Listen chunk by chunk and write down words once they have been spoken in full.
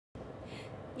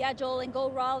Yeah, Joel, and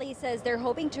GoRaleigh says they're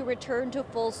hoping to return to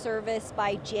full service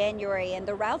by January, and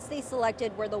the routes they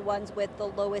selected were the ones with the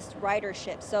lowest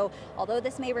ridership. So although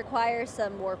this may require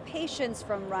some more patience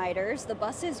from riders, the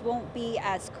buses won't be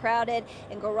as crowded,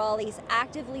 and GoRaleigh's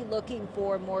actively looking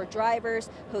for more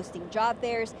drivers, hosting job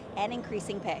fairs, and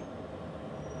increasing pay.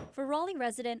 For Raleigh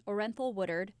resident Orenthal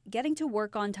Woodard, getting to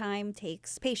work on time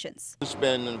takes patience. It's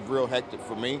been real hectic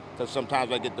for me because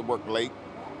sometimes I get to work late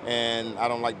and I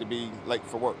don't like to be late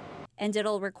for work. And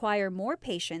it'll require more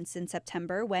patience in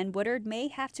September when Woodard may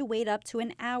have to wait up to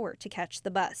an hour to catch the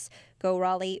bus.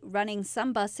 GoRaleigh running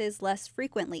some buses less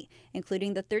frequently,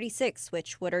 including the 36,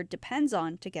 which Woodard depends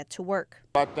on to get to work.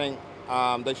 I think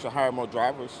they should hire more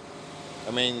drivers.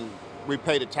 I mean, we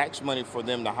pay the tax money for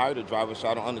them to hire the drivers, so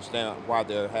I don't understand why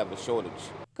they have a shortage.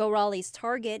 GoRaleigh's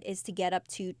target is to get up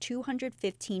to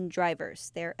 215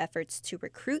 drivers. Their efforts to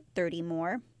recruit 30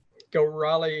 more.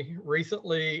 GoRaleigh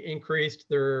recently increased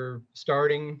their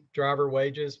starting driver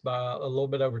wages by a little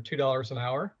bit over $2 an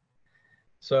hour.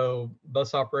 So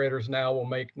bus operators now will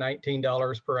make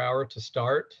 $19 per hour to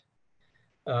start.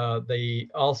 They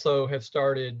also have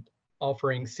started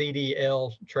offering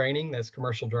CDL training, that's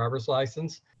commercial driver's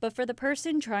license. But for the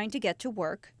person trying to get to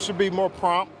work, Should be more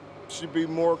prompt, should be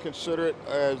more considerate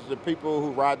as the people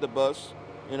who ride the bus,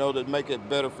 to make it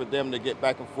better for them to get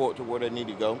back and forth to where they need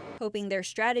to go. hoping their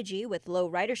strategy with low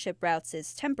ridership routes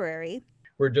is temporary.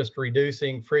 We're just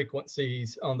reducing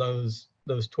frequencies on those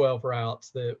 12 routes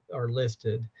that are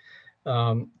listed.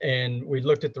 And we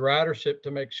looked at the ridership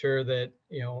to make sure that,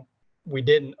 we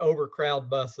didn't overcrowd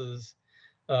buses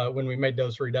when we made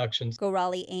those reductions.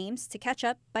 GoRaleigh aims to catch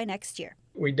up by next year.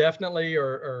 We definitely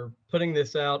are putting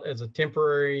this out as a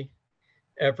temporary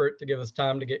effort to give us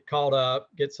time to get caught up,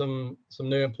 get some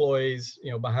new employees,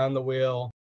 behind the wheel.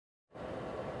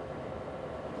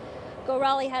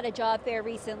 GoRaleigh had a job fair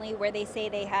recently where they say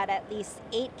they had at least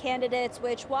 8 candidates,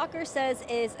 which Walker says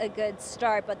is a good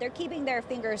start, but they're keeping their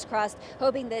fingers crossed,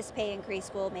 hoping this pay increase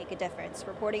will make a difference.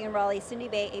 Reporting in Raleigh, Cindy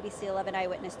Bay, ABC 11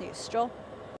 Eyewitness News. Joel?